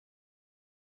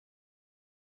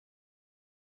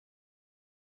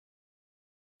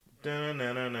No.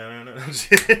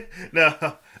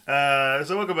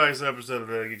 So welcome back to the episode of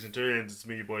the Geek Centurions. It's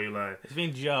me, your boy Eli. It's me,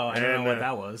 Joe. I don't know what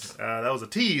that was. That was a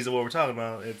tease of what we're talking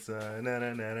about. It's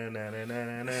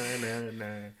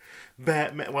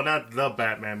Batman. Well, not the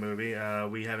Batman movie.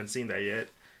 We haven't seen that yet.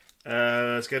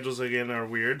 Schedules again are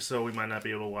weird, so we might not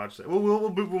be able to watch that. We'll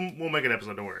make an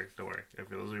episode. Don't worry. If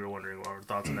those of you were wondering what our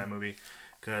thoughts on that movie,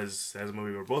 because as a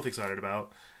movie we're both excited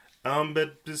about.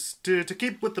 But just to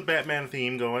keep with the Batman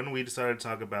theme going, we decided to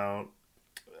talk about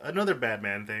another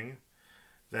Batman thing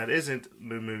that isn't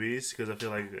movies, because I feel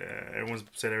like everyone's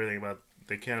said everything about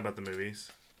they can about the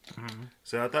movies. Mm-hmm.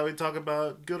 So I thought we'd talk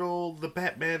about good old the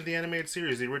Batman the animated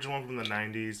series, the original one from the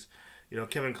 90s. You know,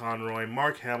 Kevin Conroy,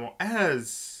 Mark Hamill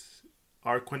as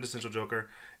our quintessential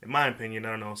Joker. In my opinion, I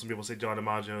don't know. Some people say John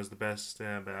DiMaggio is the best,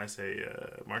 but I say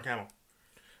Mark Hamill.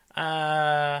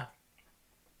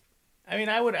 I mean,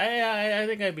 I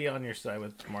think I'd be on your side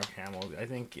with Mark Hamill. I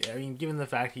mean, given the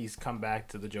fact he's come back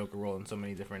to the Joker role in so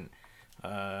many different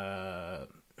other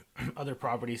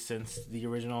properties since the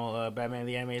original Batman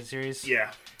the Animated Series.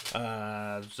 Yeah.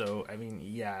 So, I mean,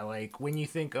 yeah, like, when you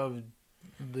think of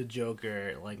the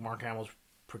Joker, like, Mark Hamill's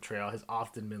portrayal has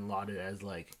often been lauded as,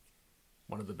 like,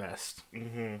 one of the best.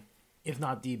 Mm-hmm. If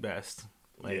not the best.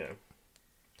 Like, yeah.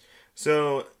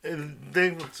 So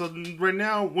right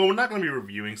now, well, we're not going to be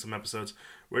reviewing some episodes.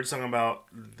 We're just talking about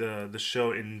the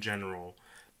show in general,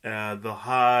 the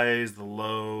highs, the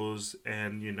lows,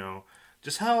 and you know,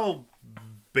 just how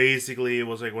basically it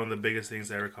was like one of the biggest things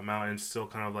that ever come out, and still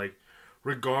kind of like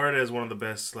regarded as one of the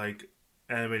best like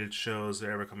animated shows that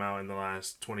ever come out in the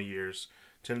last 20 years,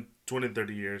 20,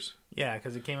 30 years. Yeah,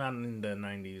 because it came out in the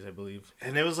 90s, I believe.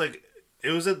 And it was like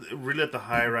really at the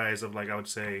high rise of like I would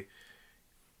say.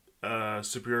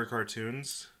 Superior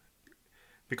cartoons,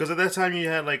 because at that time you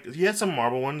had some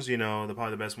Marvel ones. You know,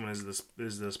 probably the best one is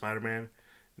the Spider-Man,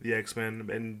 the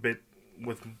X-Men, but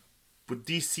with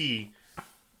DC,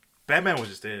 Batman was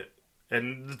just it.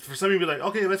 And for some people, like,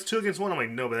 okay, that's 2 against 1. I'm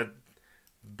like, no, but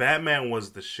Batman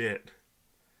was the shit.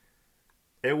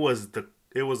 It was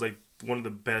like one of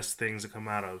the best things to come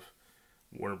out of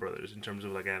Warner Brothers in terms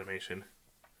of like animation.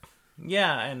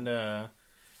 Yeah,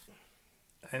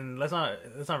 and let's not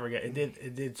forget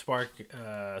it did spark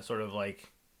sort of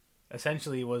like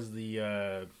essentially was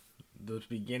the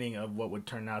beginning of what would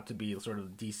turn out to be sort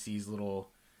of DC's little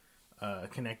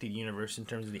connected universe in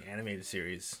terms of the animated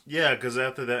series. Yeah, because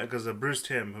after that, because of Bruce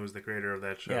Timm, who was the creator of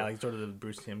that show. Yeah, like sort of the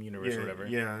Bruce Timm universe or whatever.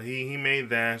 Yeah, he made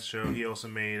that show. He also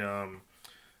made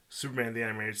Superman the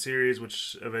Animated Series,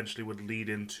 which eventually would lead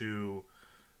into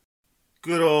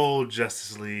good old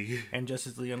Justice League. And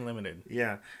Justice League Unlimited.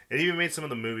 Yeah. And he even made some of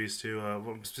the movies, too.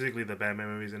 Specifically the Batman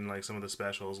movies and, like, some of the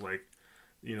specials, like,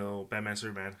 you know, Batman,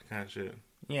 Superman kind of shit.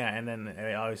 Yeah, and then,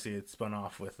 obviously, it spun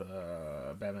off with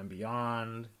Batman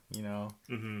Beyond, you know,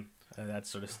 that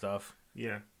sort of stuff.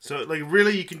 Yeah. So, like,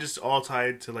 really, you can just all tie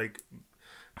it to, like,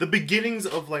 the beginnings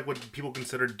of, like, what people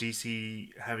consider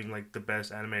DC having, like, the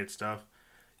best animated stuff.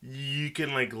 You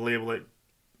can, like, label it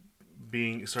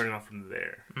starting off from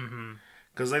there. Mm-hmm.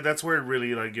 Because, like, that's where it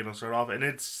really, like, you know, start off. And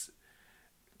it's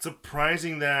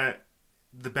surprising that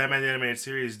the Batman the Animated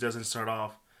Series doesn't start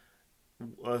off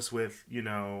us with, you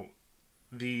know,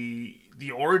 the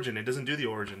origin. It doesn't do the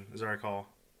origin, as I recall.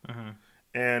 Mm-hmm.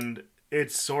 And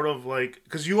it's sort of like...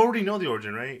 Because you already know the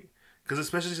origin, right? Because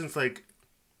especially since, like,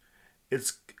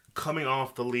 it's coming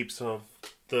off the leaps of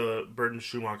the Burton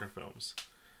Schumacher films.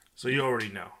 So you already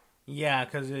know. Yeah,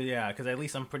 because at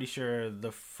least I'm pretty sure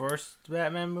the first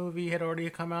Batman movie had already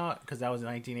come out, because that was in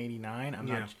 1989. I'm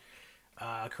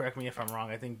not... correct me if I'm wrong.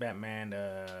 I think Batman...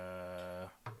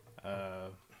 I'm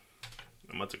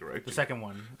about to correct the second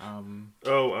one.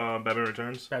 Batman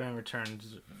Returns? Batman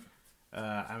Returns.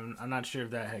 I'm not sure if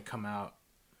that had come out.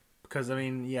 Because, I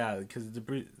mean, yeah, because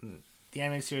the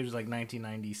animated series was like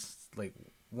 1990s, like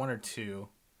 1 or 2.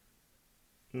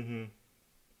 Mm-hmm.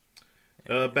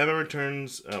 Batman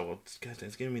Returns. Oh well, it's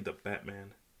giving me the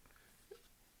Batman.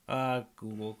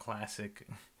 Google Classic.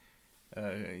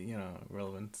 You know,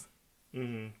 relevant.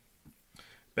 Mm-hmm.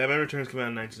 Batman Returns came out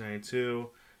in 1992.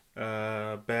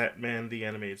 Batman the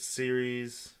Animated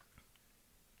Series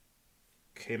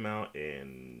came out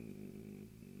in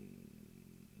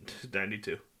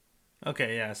 92.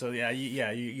 Okay, yeah. So you're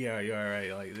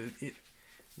right. Like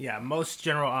most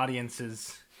general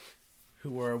audiences who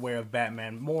were aware of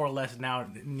Batman more or less now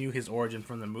knew his origin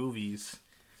from the movies.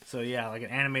 So yeah, like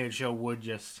an animated show would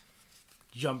just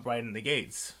jump right in the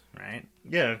gates, right?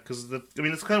 Yeah, because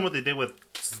it's kind of what they did with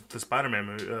the Spider-Man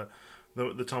movie,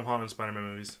 the Tom Holland Spider-Man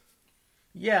movies.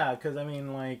 Yeah, because I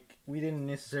mean, like, we didn't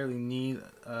necessarily need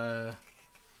to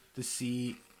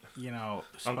see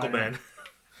Uncle Ben.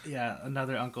 Yeah,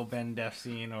 another Uncle Ben death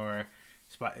scene, or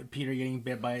Peter getting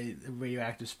bit by a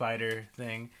radioactive spider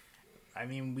thing. I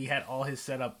mean, we had all his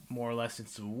setup more or less in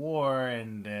Civil War,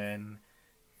 and then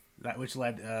that which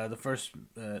led the first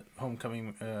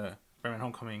Homecoming, Spider-Man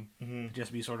Homecoming, Mm-hmm. to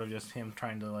just be sort of just him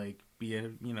trying to like be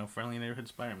a friendly neighborhood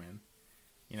Spider-Man,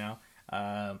 you know.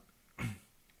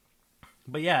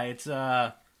 But yeah, it's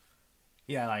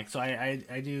yeah, like, so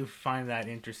I do find that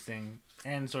interesting,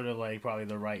 and sort of like probably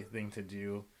the right thing to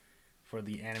do for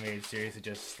the animated series, to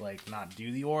just like not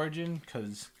do the origin,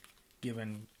 because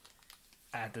given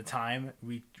at the time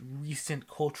recent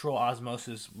cultural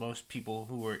osmosis, most people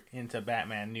who were into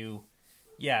Batman knew,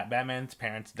 yeah, Batman's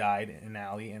parents died in an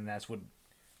alley, and that's what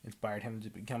inspired him to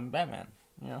become Batman.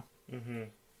 You know. Mm-hmm.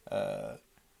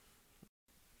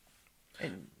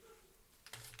 And,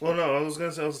 Well, no, I was gonna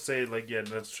also say, like, yeah,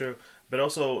 that's true. But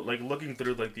also, like, looking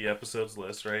through, like, the episodes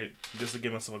list, right? Just to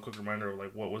give myself a quick reminder of,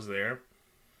 like, what was there.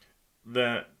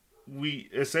 That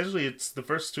essentially, it's the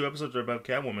first 2 episodes are about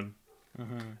Catwoman.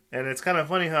 mm-hmm. And it's kind of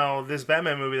funny how this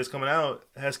Batman movie that's coming out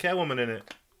has Catwoman in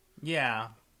it. Yeah.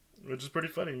 Which is pretty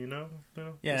funny, you know?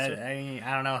 Yeah, I mean,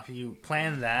 I don't know if you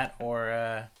planned that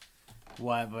or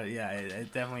what, but yeah,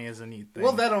 it definitely is a neat thing.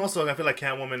 Well, that also, I feel like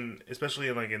Catwoman, especially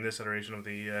in this iteration of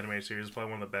the animated series, is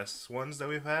probably one of the best ones that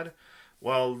we've had.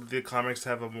 While the comics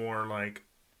have a more, like,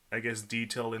 I guess,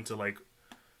 detail into, like,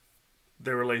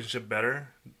 their relationship better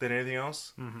than anything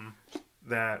else. Mm-hmm.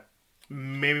 That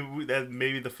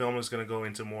maybe the film is going to go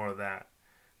into more of that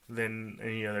than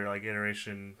any other, like,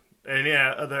 iteration, any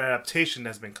other adaptation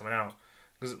that's been coming out.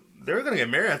 Because they were going to get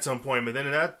married at some point, but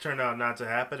then that turned out not to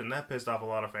happen, and that pissed off a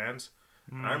lot of fans.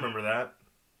 Mm. I remember that.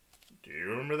 Do you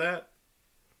remember that?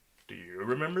 Do you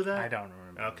remember that? I don't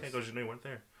remember. Okay, because you know you weren't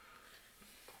there.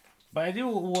 But I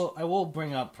will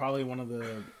bring up probably one of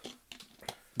the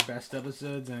best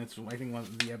episodes, and it's, I think, one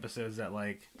of the episodes that,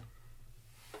 like,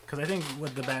 because I think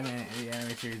what the Batman the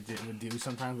animated series would do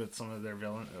sometimes with some of the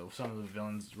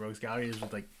villains rogues gallery is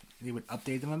with, like, they would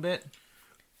update them a bit.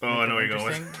 Oh, I know where you're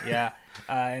going. Yeah,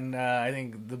 and I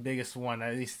think the biggest one,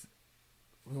 at least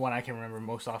the one I can remember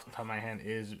most off the top of my head,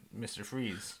 is Mr.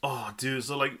 Freeze. Oh, dude,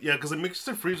 so, like, yeah, because, like,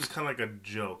 Mr. Freeze was kind of like a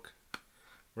joke,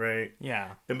 right?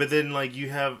 Yeah. But then, like,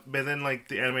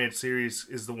 the animated series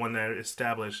is the one that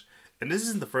established, and this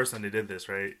isn't the first time they did this,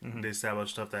 right? Mm-hmm. They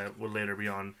established stuff that would later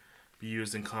be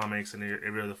used in comics and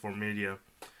every other form of media.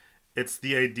 It's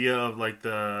the idea of, like,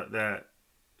 that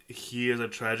he is a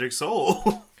tragic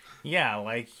soul. Yeah,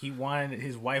 like,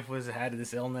 his wife had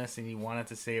this illness, and he wanted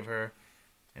to save her,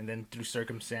 and then through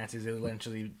circumstances, it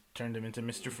eventually turned him into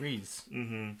Mr. Freeze.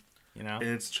 Mm-hmm. You know? And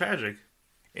it's tragic.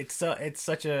 It's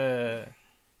such a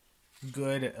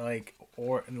good, like,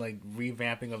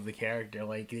 revamping of the character.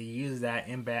 Like, they use that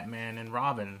in Batman and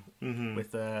Robin mm-hmm.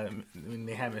 with when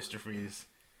they had Mr. Freeze.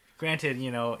 Granted,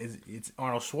 it's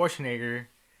Arnold Schwarzenegger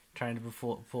trying to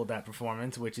pull that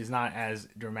performance, which is not as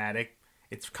dramatic.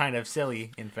 It's kind of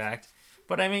silly, in fact.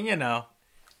 But I mean, it's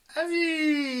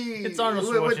Arnold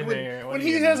Schwarzenegger. When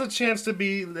he has a chance to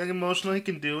be emotional, he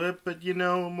can do it. But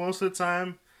most of the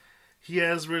time, he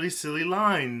has really silly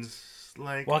lines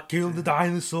like, "What killed the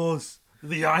dinosaurs?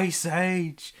 The Ice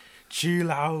Age. Chill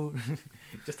out."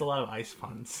 Just a lot of ice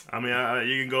puns. I mean,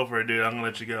 you can go for it, dude. I'm gonna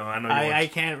let you go. I know. I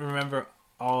can't remember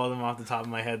all of them off the top of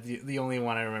my head. The only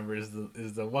one I remember is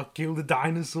the "What killed the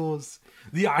dinosaurs?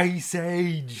 The Ice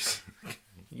Age."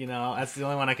 That's the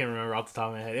only one I can remember off the top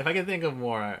of my head. If I can think of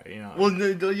more, Well,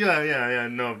 yeah.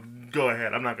 No, go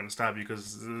ahead. I'm not gonna stop you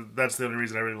because that's the only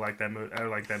reason I really like that movie. I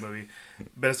like that movie.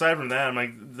 But aside from that, I'm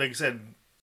like I said,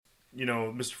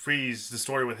 Mr. Freeze. The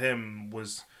story with him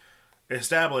was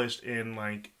established in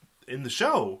the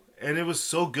show, and it was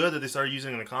so good that they started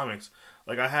using it in the comics.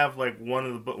 Like, I have one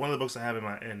of the books I have in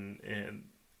my in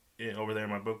over there in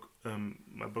my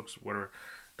books whatever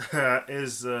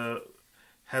is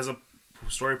has a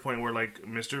story point where, like,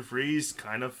 Mr. Freeze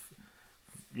kind of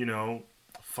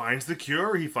finds the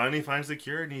cure. He finally finds the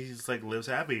cure, and he's like lives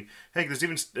happy. Heck,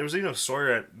 there was even a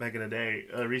story back in the day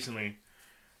recently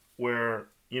where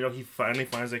he finally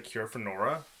finds a cure for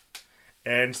Nora,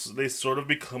 and so they sort of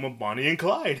become a Bonnie and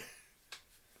Clyde,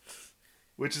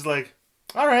 which is like,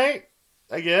 all right,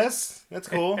 I guess that's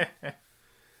cool.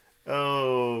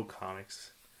 Oh,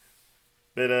 comics.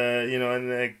 But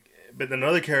but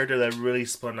another character that really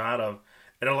spun out of,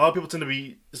 and a lot of people tend to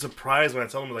be surprised when I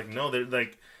tell them, like, no,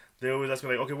 they always ask me,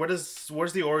 like, okay,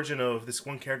 where's the origin of this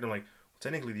one character? I'm like, well,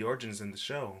 technically the origin is in the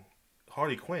show,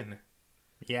 Harley Quinn.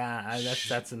 Yeah,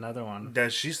 that's another one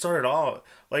that she started all,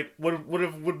 like,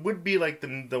 would be like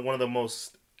the one of the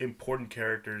most important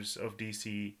characters of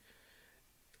DC,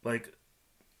 like,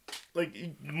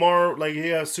 more like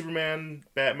you have Superman,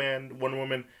 Batman, Wonder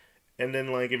Woman, and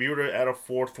then like if you were to add a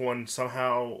fourth one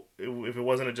somehow, if it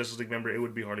wasn't a Justice League member, it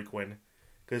would be Harley Quinn,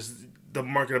 because the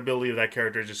marketability of that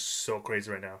character is just so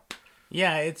crazy right now.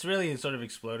 Yeah, it's really sort of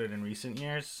exploded in recent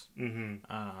years.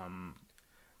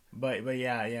 But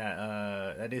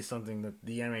yeah, that is something that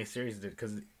the anime series did,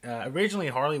 because originally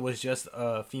Harley was just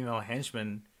a female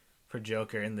henchman for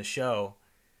Joker in the show,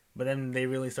 but then they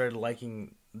really started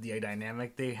liking the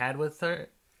dynamic they had with her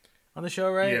on the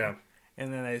show, right? Yeah.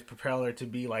 And then it propelled her to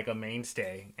be like a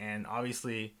mainstay, and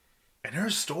obviously, and her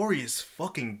story is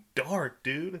fucking dark,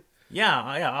 dude. Yeah.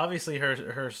 Obviously,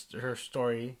 her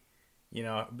story,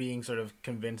 being sort of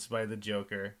convinced by the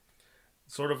Joker,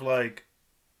 sort of like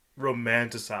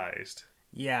romanticized.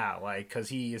 Yeah, like because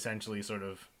he essentially sort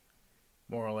of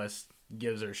more or less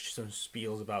gives her some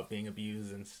spiels about being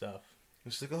abused and stuff.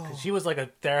 It's like, oh, she was like a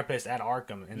therapist at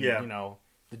Arkham, and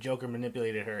the Joker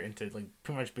manipulated her into like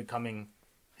pretty much becoming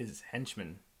his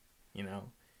henchman,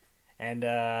 and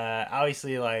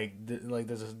obviously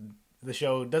the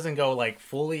show doesn't go like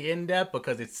fully in depth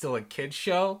because it's still a kid's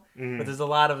show, but there's a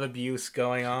lot of abuse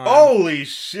going on. Holy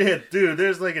shit, dude!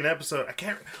 There's like an episode.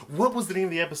 What was the name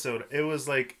of the episode? It was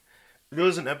like there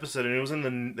was an episode, and it was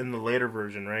in the later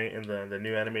version, right? In the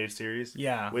new animated series.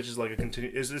 Yeah, which is like a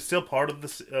continue. Is it still part of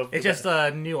this? It's just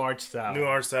a new art style. New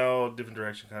art style, different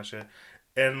direction, kind of shit.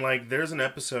 And like, there's an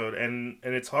episode, and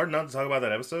it's hard not to talk about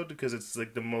that episode because it's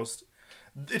like the most.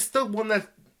 It's the one that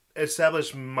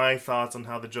established my thoughts on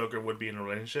how the Joker would be in a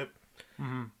relationship.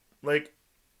 Mm-hmm. Like,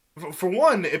 for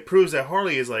one, it proves that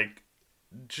Harley is like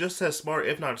just as smart,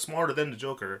 if not smarter, than the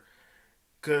Joker,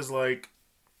 because like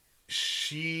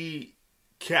she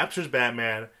captures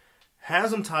Batman,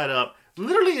 has him tied up,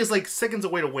 literally is like seconds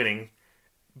away to winning,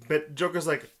 but Joker's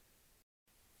like,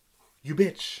 "You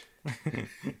bitch."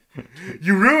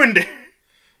 You ruined it.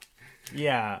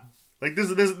 Yeah. Like there's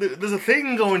a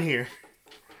thing going here.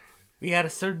 We had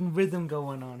a certain rhythm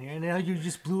going on here, and now you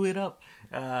just blew it up.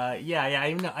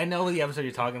 I know the episode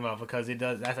you're talking about because it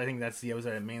does. I think that's the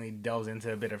episode that mainly delves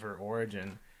into a bit of her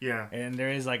origin. Yeah. And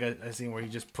there is like a scene where he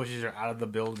just pushes her out of the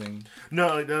building.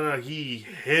 No. He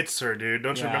hits her, dude.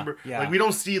 Don't you remember? Yeah. Like, we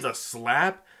don't see the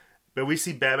slap, but we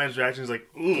see Batman's reaction. He's like,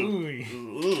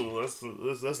 ooh,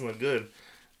 that's not good.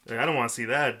 Like, I don't want to see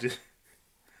that, dude.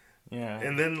 Yeah.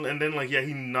 And then like,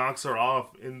 he knocks her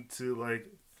off into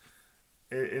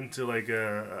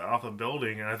off a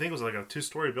building, and I think it was like a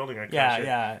 2-story building. Like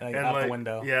out the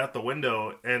window. Yeah, out the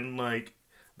window, and like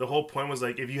the whole point was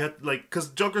like if you had like because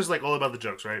Joker's like all about the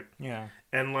jokes, right? Yeah.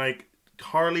 And like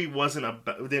Harley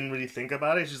didn't really think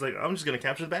about it. She's like, I'm just gonna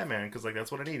capture the Batman because like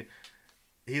that's what I need.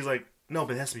 He's like, no,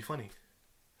 but it has to be funny.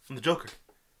 I'm the Joker.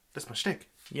 That's my shtick.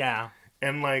 Yeah.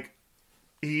 And like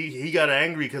he got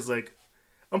angry because like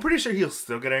I'm pretty sure he'll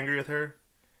still get angry with her,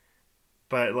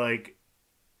 but like.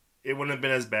 It wouldn't have been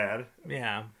as bad.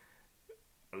 Yeah.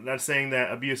 I'm not saying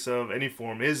that abuse of any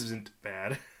form isn't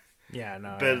bad. Yeah,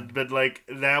 no. But like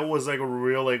that was like a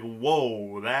real like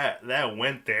whoa that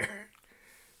went there.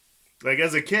 Like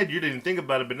as a kid you didn't think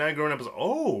about it, but now growing up is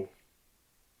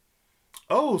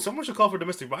someone should call for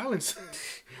domestic violence.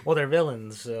 Well, they're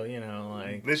villains, so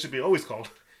like they should be always called.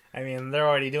 I mean, they're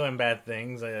already doing bad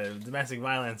things. Domestic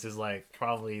violence is like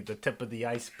probably the tip of the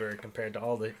iceberg compared to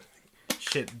all the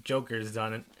shit Joker's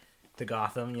done to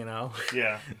Gotham,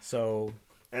 Yeah. So,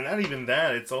 and not even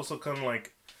that. It's also kind of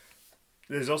like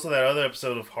there's also that other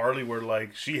episode of Harley where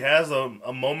like she has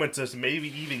a moment to maybe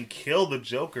even kill the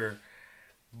Joker,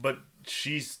 but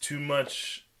she's too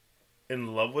much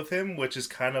in love with him, which is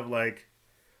kind of like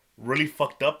really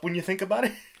fucked up when you think about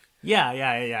it. Yeah.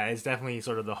 It's definitely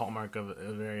sort of the hallmark of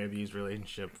a very abused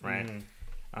relationship, right?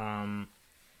 Mm.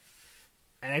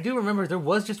 And I do remember there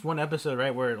was just one episode,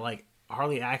 right, where like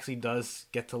Harley actually does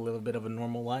get to live a bit of a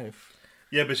normal life.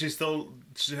 Yeah, but she still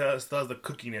has the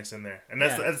cookiness in there, and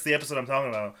that's the episode I'm talking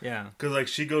about. Yeah, because like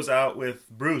she goes out with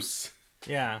Bruce.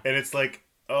 Yeah, and it's like,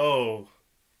 oh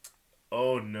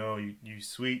no, you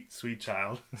sweet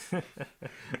child.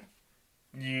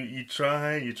 you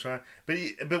try,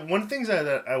 but one thing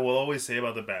that I will always say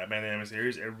about the Batman anime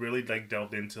series, it really like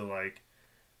delved into like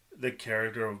the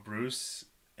character of Bruce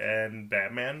and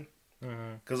Batman.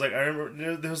 Because like I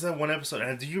remember there was that one episode,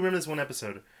 and do you remember this one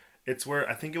episode? It's where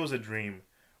I think it was a dream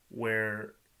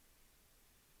where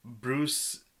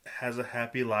Bruce has a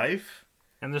happy life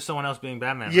and there's someone else being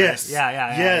Batman. Yes. Right?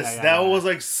 Yeah. That was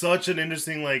like such an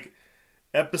interesting like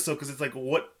episode because it's like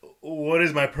what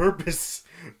is my purpose?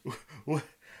 What?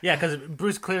 Yeah, because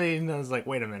Bruce clearly knows like,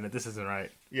 wait a minute, this isn't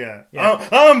right. Yeah.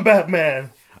 I'm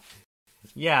Batman.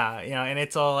 Yeah, and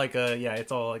it's all like a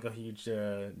huge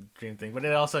dream thing, but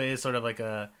it also is sort of like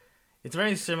a It's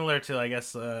very similar to, I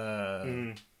guess,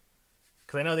 Mm.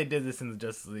 because I know they did this in the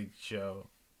Justice League show,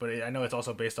 but I know it's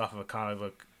also based off of a comic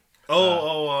book.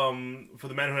 For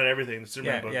the Man Who Had Everything, the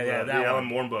Superman book, Yeah, the that Alan one.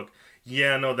 Moore book.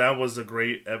 Yeah, no, that was a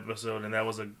great episode, and that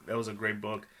was a great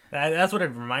book. That's what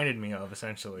it reminded me of,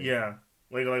 essentially. Yeah,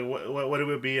 like what it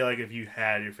would be like if you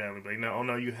had your family, like no, oh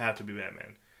no, you have to be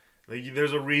Batman. Like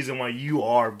there's a reason why you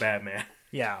are Batman,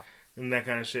 Yeah. and that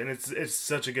kind of shit. And it's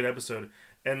such a good episode.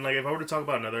 And like if I were to talk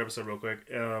about another episode real quick,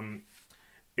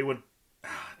 it would.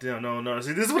 No.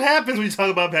 See, this is what happens when you talk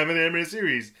about Batman the Animated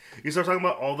Series. You start talking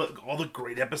about all the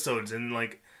great episodes, and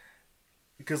like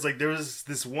because like there was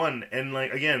this one, and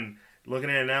like again, looking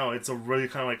at it now, it's a really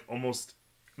kind of like almost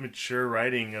mature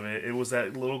writing of it. It was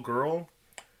that little girl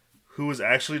who was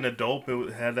actually an adult but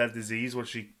had that disease where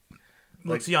she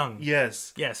Looks young.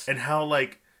 Yes, Yes. and how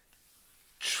like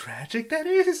tragic that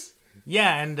is.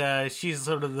 Yeah, and she's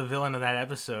sort of the villain of that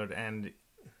episode, and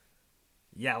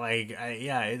yeah,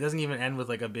 it doesn't even end with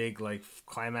like a big like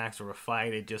climax or a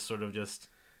fight. It just sort of just,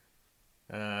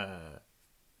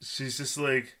 She's just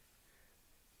like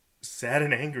sad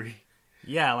and angry.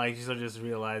 yeah, like she sort of just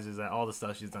realizes that all the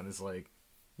stuff she's done is like,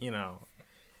 you know,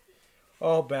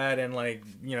 all bad, and like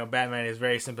Batman is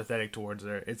very sympathetic towards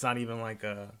her. It's not even like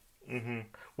a.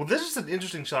 Well, this is an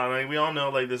interesting shot. Like we all know,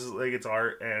 like this is like it's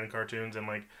art and cartoons, and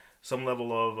like some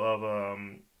level of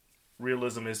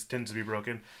realism tends to be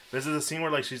broken. This is a scene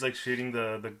where like she's like shooting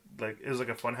the like it was like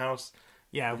a fun house.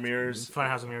 Yeah, Mirrors.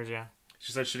 Funhouse of Mirrors. Yeah,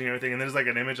 She starts shooting everything, and there's like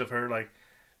an image of her like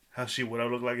how she would have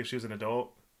looked like if she was an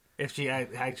adult. if she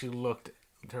actually looked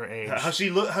her age, How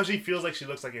she feels like she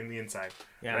looks like in the inside,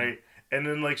 yeah, right? And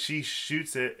then like she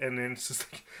shoots it, and then it's just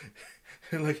like,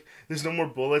 and, like there's no more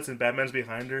bullets, and Batman's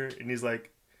behind her, and he's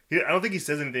like, I don't think he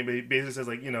says anything, but he basically says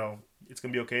like, it's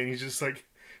gonna be okay, and he's just like,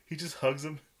 he just hugs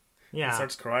him, yeah, and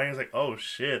starts crying. It's like, oh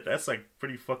shit, that's like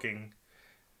pretty fucking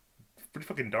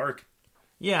dark.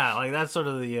 yeah. Like that's sort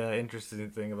of the interesting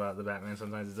thing about the Batman.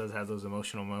 Sometimes it does have those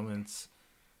emotional moments.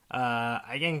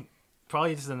 Again,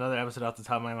 probably just another episode off the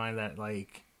top of my mind that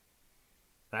like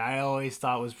that I always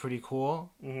thought was pretty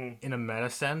cool in a meta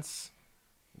sense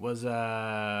was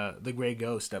the Gray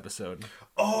Ghost episode.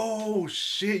 Oh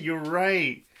shit, you're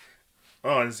right.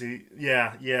 Oh, and see,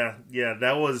 yeah.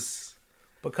 That was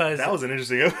Because an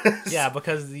interesting episode. yeah,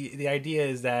 because the idea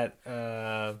is that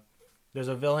there's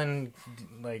a villain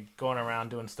like going around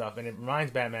doing stuff, and it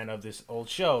reminds Batman of this old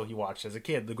show he watched as a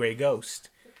kid, The Gray Ghost,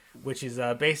 which is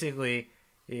basically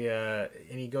and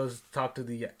he goes to talk to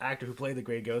the actor who played the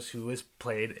Gray Ghost, who's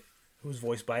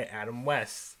voiced by Adam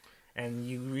West, and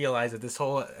you realize that this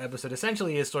whole episode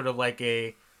essentially is sort of like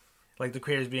the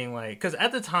creators being like, because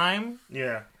at the time,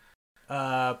 Yeah.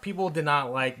 people did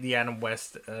not like the Adam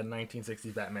West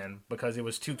 1960s Batman because it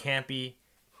was too campy.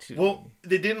 Well,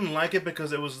 they didn't like it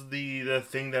because it was the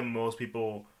thing that most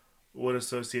people would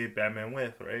associate Batman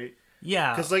with, right?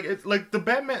 Yeah, Because like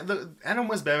the Adam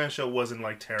West Batman show wasn't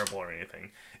like terrible or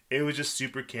anything. It was just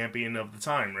super campy and of the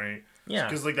time, right? Yeah.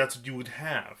 Because like that's what you would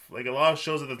have. Like a lot of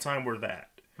shows at the time were that.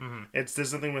 Mm-hmm.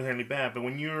 There's nothing inherently bad, but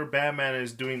when your Batman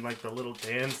is doing like the little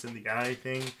dance and the eye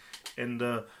thing, and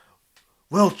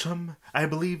well, chum, I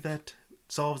believe that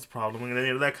solves the problem, and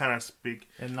then that kind of speak.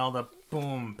 and all the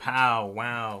boom, pow,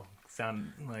 wow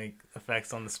sound like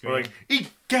effects on the screen. Or like,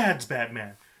 eat gads,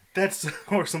 Batman. That's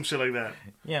or some shit like that.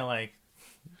 Yeah, like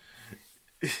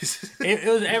it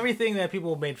was everything that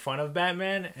people made fun of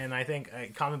Batman, and I think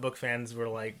comic book fans were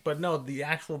like, but no, the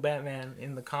actual Batman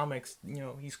in the comics,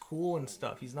 he's cool and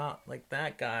stuff. He's not like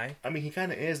that guy. I mean, he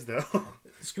kind of is though.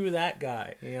 Screw that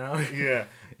guy, Yeah,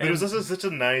 but it was also such a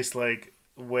nice like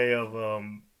way of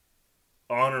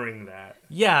honoring that.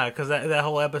 Yeah, because that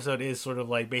whole episode is sort of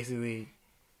like basically,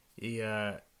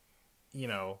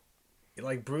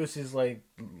 like Bruce is like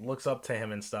looks up to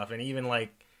him and stuff, and even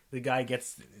like the guy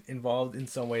gets involved in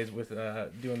some ways with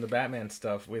doing the Batman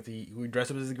stuff with who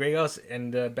dresses up as the Grey Ghost,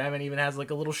 and Batman even has like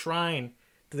a little shrine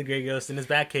to the Grey Ghost in his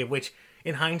Batcave, which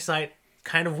in hindsight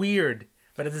kind of weird,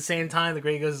 but at the same time the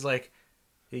Grey Ghost is like,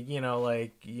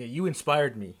 you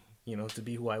inspired me, to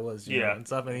be who I was, know, and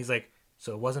stuff, and he's like,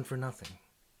 so it wasn't for nothing,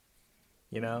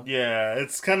 Yeah,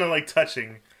 it's kind of like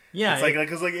touching. Yeah,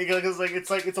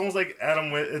 it's almost like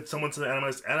someone said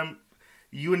Adam,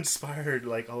 you inspired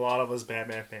like a lot of us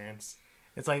Batman fans.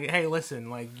 It's like, hey, listen,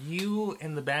 like you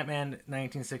in the Batman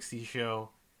 1960s show,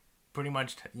 pretty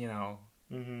much,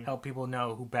 help people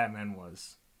know who Batman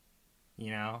was.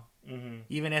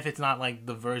 Even if it's not like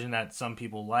the version that some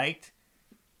people liked,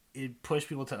 it pushed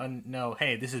people to know,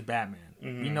 hey, this is Batman.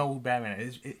 We know who Batman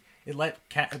is. It let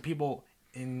people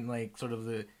in like sort of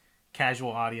the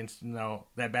casual audience to know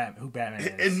who Batman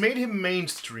It is. made him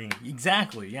mainstream.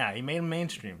 Exactly. Yeah, he made him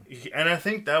mainstream. And I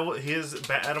think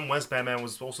that Adam West Batman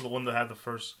was also the one that had the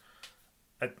first,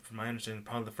 from my understanding,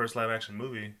 probably the first live action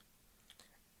movie.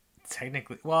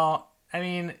 Technically, well, I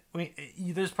mean,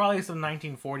 there's probably some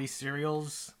 1940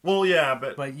 serials. Well, yeah,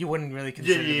 but you wouldn't really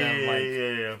consider them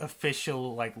like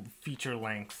official, like feature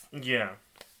length. Yeah.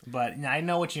 But I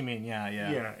know what you mean. Yeah.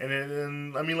 Yeah,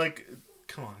 and I mean, like,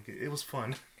 come on, it was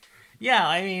fun. Yeah,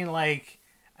 I mean, like,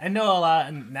 I know a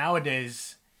lot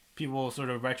nowadays. People sort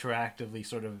of retroactively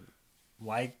sort of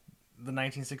like the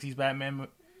 1960s Batman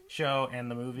show and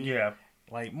the movie. Yeah.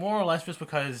 Like, more or less just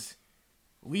because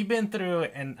we've been through,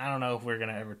 and I don't know if we're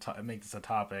gonna ever make this a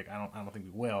topic. I don't think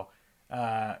we will.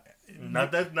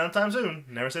 Not time soon.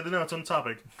 Never say the no. It's on the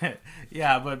topic.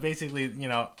 Yeah, but basically,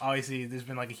 obviously, there's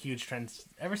been like a huge trend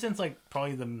ever since like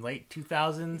probably the late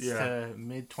 2000s to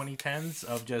mid 2010s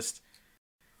of just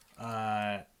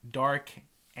dark,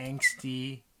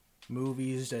 angsty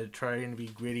movies that are trying to be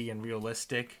gritty and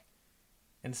realistic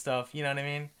and stuff. You know what I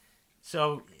mean?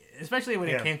 So, especially when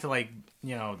it came to like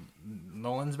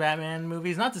Nolan's Batman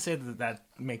movies. Not to say that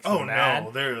makes them bad.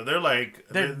 No, they're like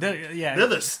they're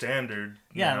the standard.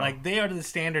 Yeah, like they are the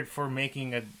standard for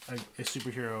making a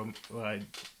superhero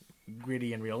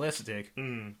gritty and realistic.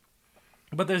 Mm.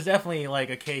 But there's definitely like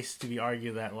a case to be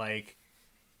argued that like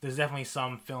there's definitely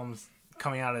some films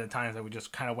coming out at the times that we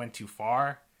just kind of went too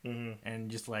far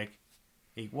and just like,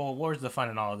 well, where's the fun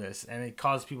in all of this? And it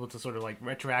caused people to sort of like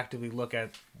retroactively look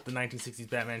at the 1960s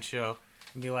Batman show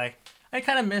and be like, I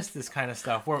kind of miss this kind of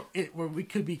stuff where we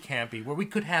could be campy, where we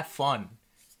could have fun,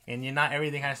 and not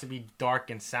everything has to be dark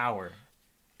and sour.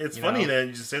 It's funny that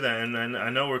you just say that, and I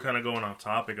know we're kind of going off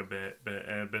topic a bit,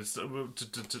 but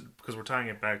because we're tying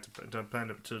it back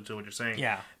to what you're saying.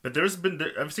 Yeah. But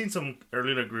I've seen some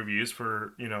early reviews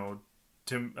for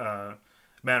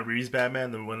Matt Reeves'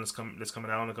 Batman, the one that's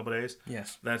coming out in a couple days.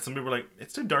 Yes. That some people were like,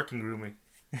 it's too dark and gloomy.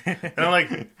 And I'm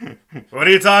like, what are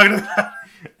you talking about?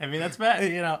 I mean, that's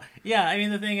bad, Yeah, I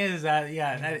mean, the thing is that,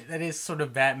 that is sort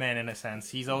of Batman in a sense.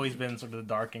 He's always been sort of the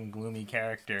dark and gloomy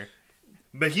character.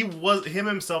 But him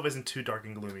himself isn't too dark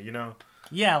and gloomy,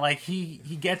 Yeah, like, he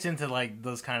gets into, like,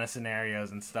 those kind of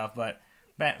scenarios and stuff, but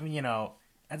at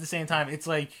the same time, it's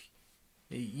like,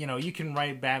 you can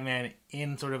write Batman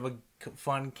in sort of a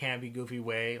fun, campy, goofy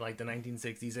way, like the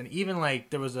 1960s, and even, like,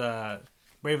 there was a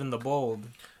Brave and the Bold,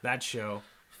 that show.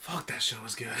 Fuck, that show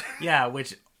was good. Yeah,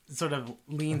 which sort of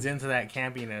leans into that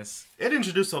campiness. It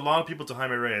introduced a lot of people to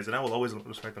Jaime Reyes, and I will always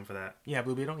respect them for that. Yeah,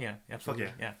 Blue Beetle, yeah, absolutely.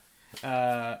 Fuck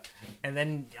yeah. And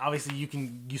then, obviously, you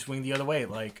swing the other way.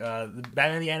 Like, the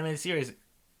Batman the Animated Series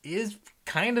is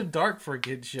kind of dark for a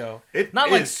kid's show. Not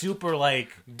like super, like...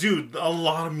 Dude, a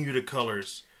lot of muted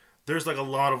colors. There's, like, a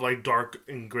lot of, like, dark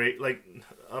and gray. Like,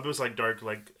 it was, like, dark,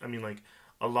 like, I mean, like,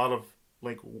 a lot of,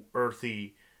 like,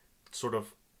 earthy sort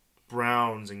of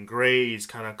browns and grays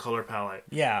kind of color palette.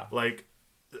 Yeah. Like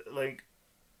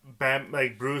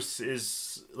Bruce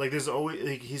is like there's always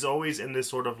like, he's always in this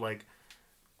sort of like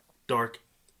dark,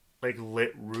 like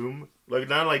lit room. Like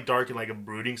not like dark in like a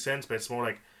brooding sense, but it's more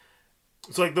like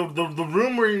it's like the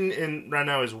room we're in right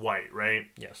now is white, right?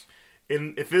 Yes.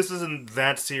 And if this isn't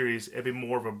that series, it'd be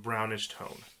more of a brownish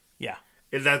tone. Yeah.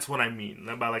 And that's what I mean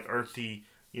by like earthy,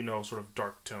 sort of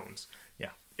dark tones.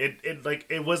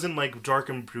 It wasn't like dark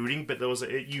and brooding, but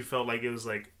you felt like it was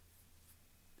like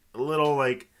a little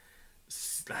like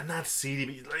not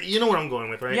seedy, but you know what I'm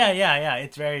going with, right? Yeah.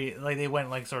 It's very like they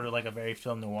went like sort of like a very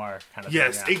film noir kind of thing.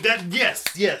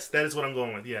 Yes, that is what I'm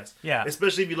going with. Yes. Yeah.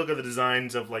 Especially if you look at the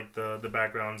designs of like the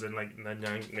backgrounds and like then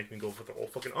make me go for the whole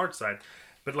fucking art side.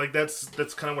 But like that's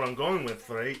kind of what I'm going with,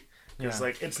 right? Because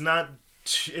like it's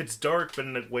dark, but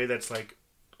in a way that's like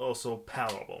also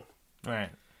palatable.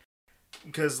 Right.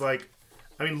 Because, like,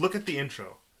 I mean, look at the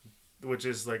intro, which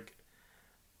is, like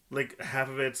half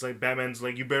of it's, like, Batman's,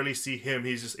 like, you barely see him,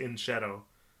 he's just in shadow.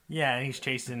 Yeah, and he's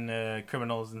chasing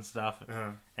criminals and stuff. Uh-huh.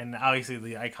 And obviously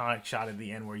the iconic shot at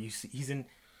the end where you see he's in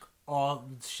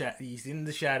he's in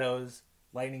the shadows,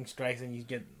 lightning strikes, and you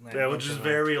get... Like, yeah, which is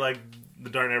very, like, The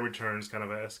Dark Knight Returns kind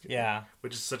of esque. Yeah.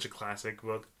 Which is such a classic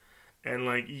book. And,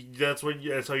 like, that's how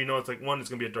you know it's, like, one, it's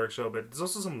going to be a dark show, but there's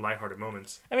also some lighthearted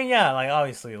moments. I mean, yeah, like,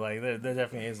 obviously, like, there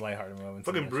definitely is lighthearted moments.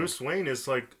 Fucking Bruce Wayne is,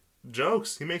 like,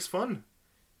 jokes. He makes fun.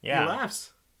 Yeah. He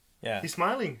laughs. Yeah. He's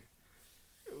smiling.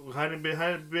 Behind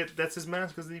a bit, that's his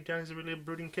mask, because deep down he's a really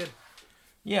brooding kid.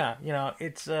 Yeah,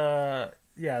 it's, the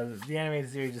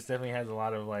animated series just definitely has a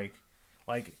lot of,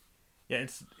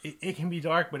 it can be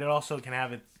dark, but it also can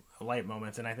have its light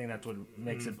moments, and I think that's what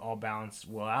makes it all balanced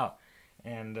well out.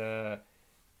 And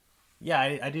Yeah,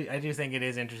 I do think it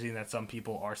is interesting that some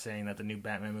people are saying that the new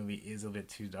Batman movie is a bit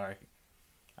too dark.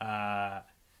 Because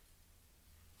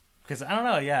I don't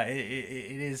know, yeah,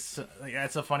 it is. Like,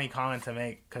 that's a funny comment to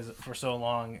make because for so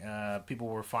long, people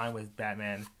were fine with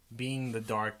Batman being the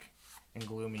dark and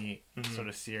gloomy sort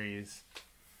of series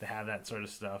to have that sort of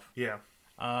stuff. Yeah.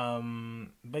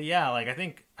 But yeah, like I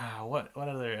think what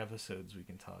other episodes we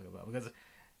can talk about, because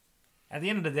at the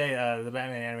end of the day, the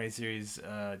Batman animated series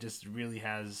just really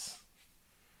has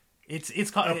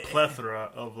it's called A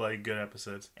plethora of like good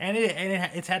episodes.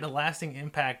 it's had a lasting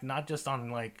impact not just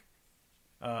on like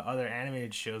other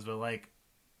animated shows, but like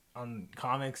on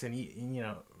comics and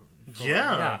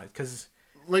Yeah. because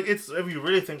Like it's if you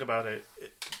really think about it,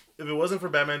 if it wasn't for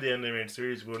Batman the animated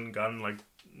series, we wouldn't have gotten like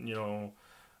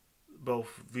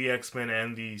both the X-Men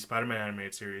and the Spider-Man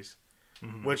animated series,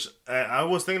 which I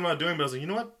was thinking about doing, but I was like, you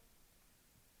know what,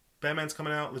 Batman's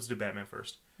coming out, let's do Batman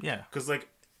first. yeah, Because like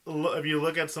if you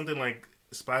look at something like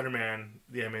Spider-Man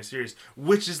the animated series,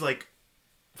 which is like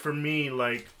for me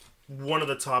like one of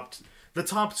the top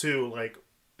two, like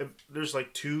if there's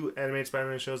like two animated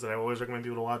Spider-Man shows that I always recommend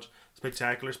people to watch: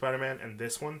 Spectacular Spider-Man and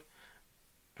this one.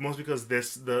 Most because the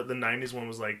 90s one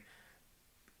was like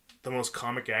the most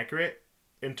comic accurate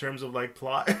in terms of like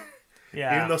plot.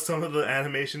 yeah, Even though some of the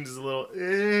animations is a little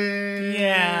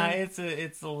yeah, it's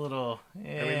a little. I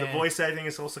mean, the voice acting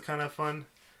is also kind of fun.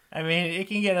 I mean, it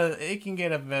can get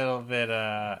a little bit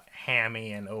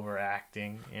hammy and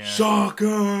overacting. Yeah.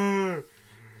 Shocker!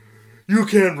 You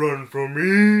can't run from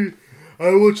me. I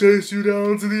will chase you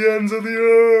down to the ends of the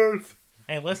earth.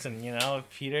 Hey, listen,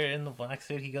 Peter in the black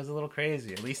suit, he goes a little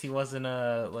crazy. At least he wasn't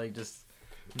like just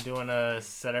doing a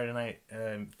Saturday Night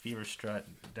Fever strut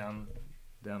down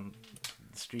the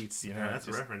streets. Yeah, that's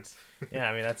a reference.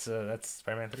 Yeah, I mean that's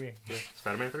Spider-Man 3. Yeah,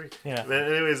 Spider-Man 3. Yeah. But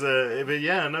anyways, but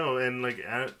yeah, no, and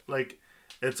like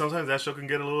it sometimes that show can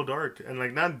get a little dark, and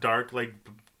like not dark like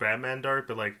Batman dark,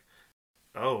 but like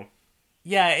oh.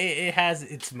 Yeah, it has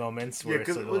its moments where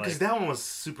because that one was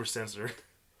super censored.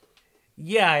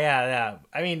 Yeah.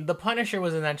 I mean, the Punisher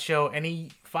was in that show, and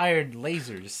he fired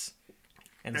lasers.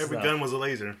 And every stuff. gun was a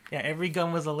laser. Yeah, every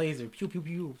gun was a laser. Pew pew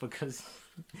pew. Because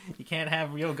you can't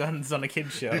have real guns on a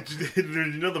kid's show. You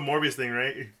know the Morbius thing,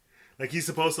 right? Like he's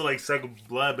supposed to like suck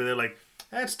blood, but they're like,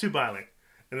 that's too violent.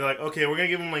 And they're like, okay, we're gonna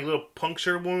give him like little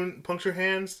puncture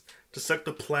hands to suck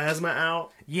the plasma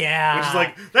out. Yeah. Which is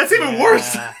like, that's even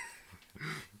worse.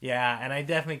 Yeah, and I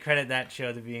definitely credit that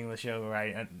show to being the show where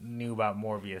I knew about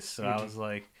Morbius. So I was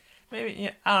like, maybe,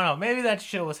 I don't know, maybe that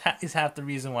show is half the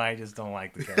reason why I just don't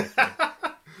like the character.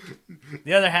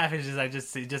 The other half is just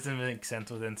it just doesn't make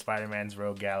sense within Spider-Man's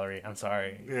rogue gallery. I'm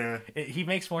sorry. Yeah. He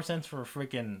makes more sense for a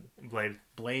freaking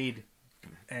Blade.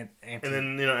 And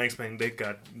then X-Men they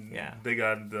got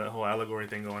the whole allegory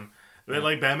thing going. But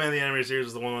like Batman the animated series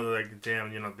was the one where like,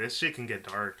 damn, this shit can get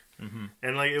dark. Mm-hmm.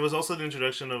 And like it was also the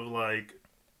introduction of like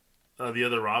the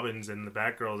other Robins and the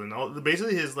Batgirls and all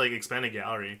basically his like expanded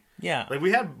gallery. Yeah. Like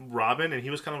we had Robin and he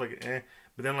was kind of like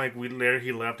but then like later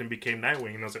he left and became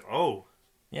Nightwing and I was like, oh.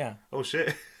 Yeah. Oh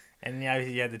shit. And yeah,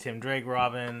 you had the Tim Drake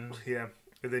Robin. Yeah.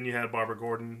 And then you had Barbara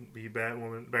Gordon be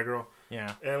Batgirl.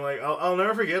 Yeah. And like I'll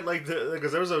never forget like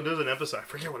because there was an episode, I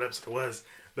forget what episode it was,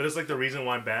 but it's like the reason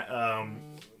why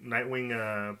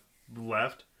Nightwing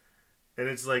left, and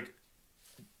it's like,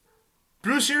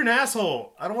 Bruce, you're an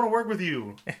asshole. I don't want to work with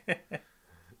you.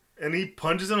 And he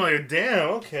punches him like, damn,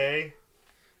 okay,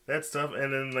 that's tough.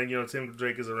 And then like Tim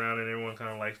Drake is around and everyone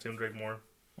kind of likes Tim Drake more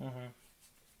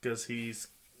because he's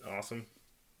awesome.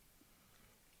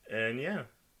 And yeah.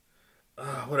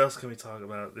 What else can we talk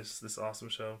about this awesome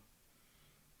show?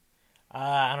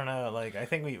 I don't know. Like I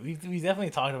think we definitely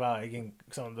talked about again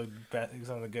some of the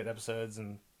good episodes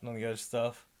and some of the other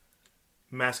stuff.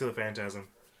 Mask of the Phantasm.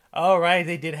 Oh right,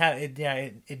 they did have it. Yeah,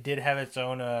 it did have its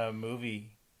own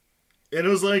movie. And it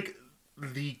was like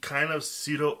the kind of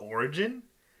pseudo origin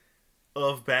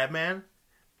of Batman,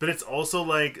 but it's also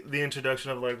like the introduction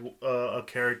of like a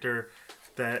character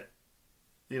that.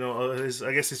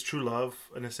 I guess his true love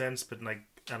in a sense, but like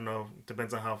I don't know,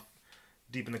 depends on how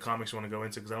deep in the comics you want to go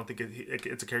into because I don't think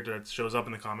it's a character that shows up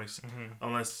in the comics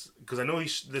unless because I know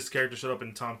this character showed up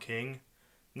in Tom King's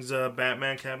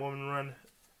Batman Catwoman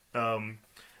run.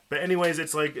 But anyways,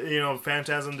 it's like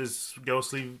Phantasm, this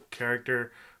ghostly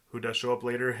character who does show up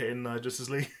later in Justice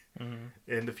League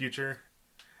in the future,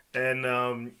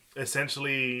 and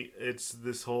essentially it's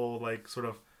this whole like sort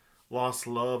of lost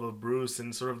love of Bruce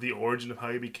and sort of the origin of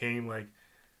how he became like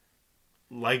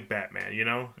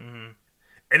Batman,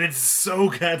 and it's so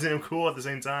goddamn cool at the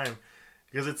same time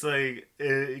because it's like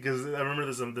because I remember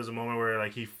there's a moment where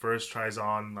like he first tries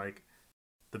on like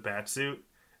the bat suit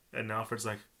and Alfred's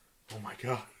like, "Oh my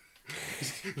god!"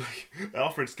 Like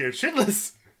Alfred's scared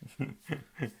shitless.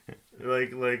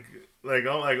 like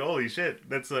holy shit!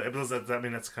 That's I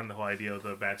mean that's kind of the whole idea of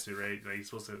the bat suit, right? Like, he's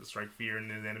supposed to strike fear in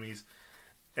his enemies,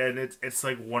 and it's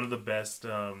like one of the best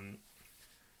films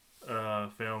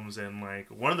and like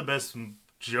one of the best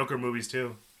Joker movies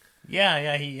too. Yeah,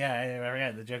 I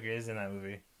forgot the Joker is in that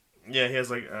movie. Yeah, he has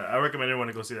like I recommend everyone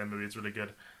to go see that movie. It's really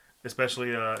good,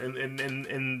 especially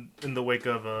in the wake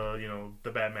of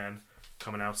the Batman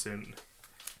coming out soon.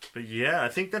 But yeah, I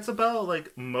think that's about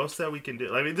like most that we can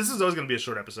do. I mean, this is always going to be a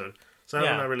short episode, so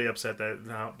I'm not really upset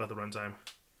about the runtime.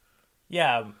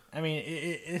 Yeah, I mean,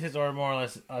 it is more or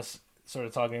less us sort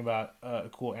of talking about a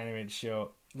cool animated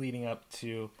show leading up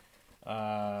to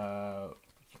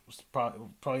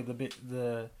probably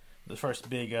the first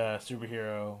big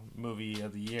superhero movie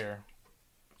of the year.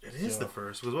 It is the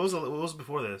first. What was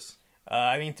before this?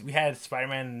 I mean, we had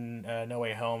Spider-Man No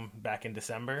Way Home back in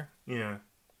December. Yeah.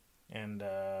 And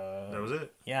that was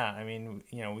it. Yeah, I mean,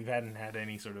 we hadn't had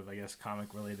any sort of, I guess,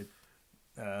 comic related.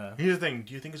 Here's the thing: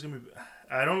 do you think it's gonna be?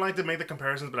 I don't like to make the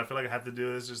comparisons, but I feel like I have to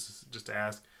do this just to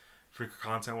ask for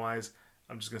content wise.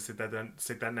 I'm just gonna stick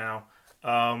that now.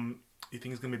 You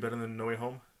think it's gonna be better than No Way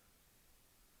Home?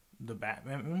 The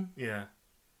Batman one? Yeah.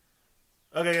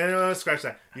 Okay, let's scratch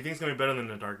that. You think it's gonna be better than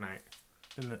The Dark Knight?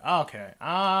 Okay.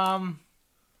 I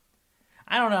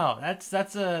don't know.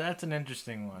 That's an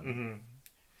interesting one. Mm-hmm.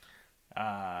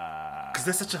 Because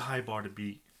that's such a high bar to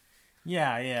beat.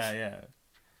 Yeah.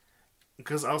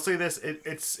 Because I'll say this,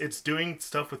 it's doing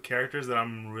stuff with characters that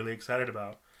I'm really excited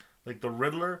about, like the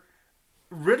Riddler.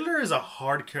 Riddler is a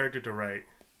hard character to write.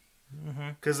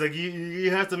 Because like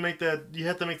you have to make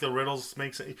the riddles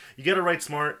make sense. You got to write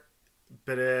smart,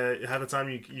 but half the time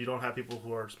you don't have people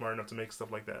who are smart enough to make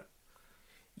stuff like that.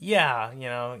 Yeah,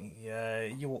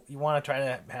 you want to try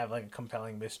to have like a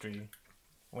compelling mystery.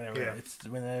 Whenever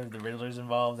the Riddler's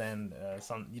involved, and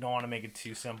you don't want to make it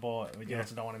too simple, but you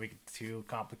also don't want to make it too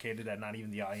complicated that not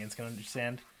even the audience can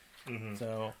understand. Mm-hmm.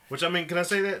 So, which I mean, can I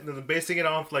say that the basing it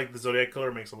off like the Zodiac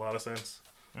Killer makes a lot of sense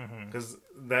because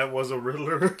that was a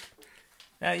Riddler.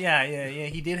 Yeah.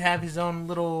 He did have his own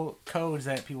little codes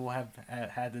that people have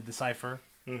had to decipher.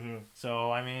 Mm-hmm. So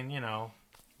I mean,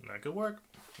 that could work.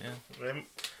 Yeah.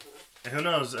 And who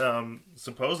knows?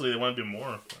 Supposedly they want to do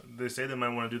more. They say they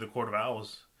might want to do the Court of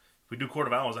Owls. If we do Court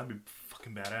of Owls, that'd be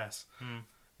fucking badass.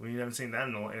 We haven't seen that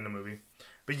in the movie.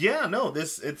 But yeah, no,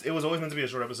 it was always meant to be a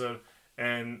short episode.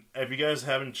 And if you guys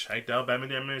haven't checked out Batman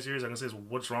the Animated Series, I can say,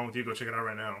 what's wrong with you? Go check it out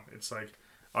right now. It's like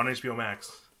on HBO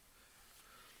Max,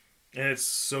 and it's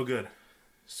so good,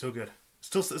 so good.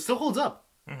 It still holds up.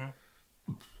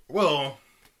 Mm-hmm. Well,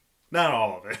 not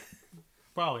all of it.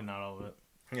 Probably not all of it.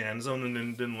 Yeah, and some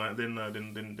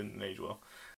didn't age well.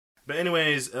 But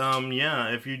anyways,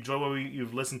 if you enjoy what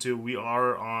you've listened to, we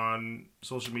are on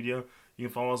social media. You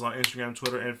can follow us on Instagram,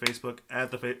 Twitter, and Facebook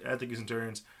at the Geek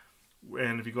Centurions.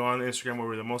 And if you go on Instagram, where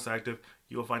we're the most active,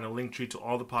 you will find a link tree to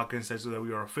all the podcast sites that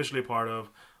we are officially a part of,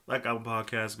 like Apple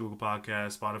Podcasts, Google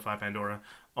Podcasts, Spotify, Pandora,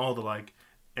 all the like.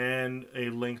 And a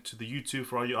link to the YouTube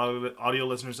for all you audio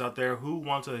listeners out there who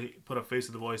want to put a face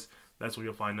to the voice. That's where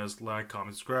you'll find us. Like,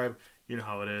 comment, subscribe. You know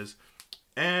how it is.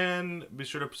 And be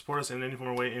sure to support us in any form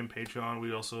or way in Patreon.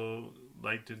 We also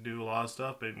like to do a lot of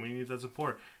stuff, but we need that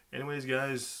support. Anyways,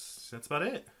 guys, that's about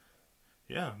it.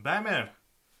 Yeah, Batman.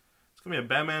 It's going to be a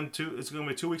Batman 2. It's going to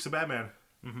be 2 weeks of Batman.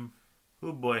 Mm-hmm.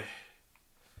 Oh, boy.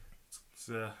 It's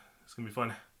going to be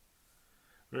fun.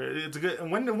 It's a good...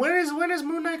 When is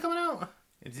Moon Knight coming out?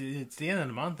 It's the end of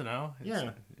the month now. It's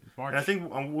March. And I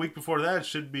think a week before that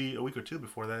should be... A week or two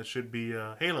before that should be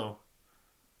Halo.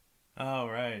 Oh,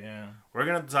 right, yeah. We're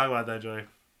going to have to talk about that, Joey.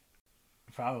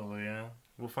 Probably, yeah.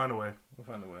 We'll find a way. We'll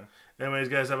find a way. Anyways,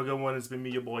 guys, have a good one. It's been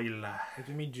me, your boy, Eli. It's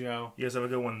been me, Joe. You guys have a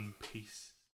good one. Peace.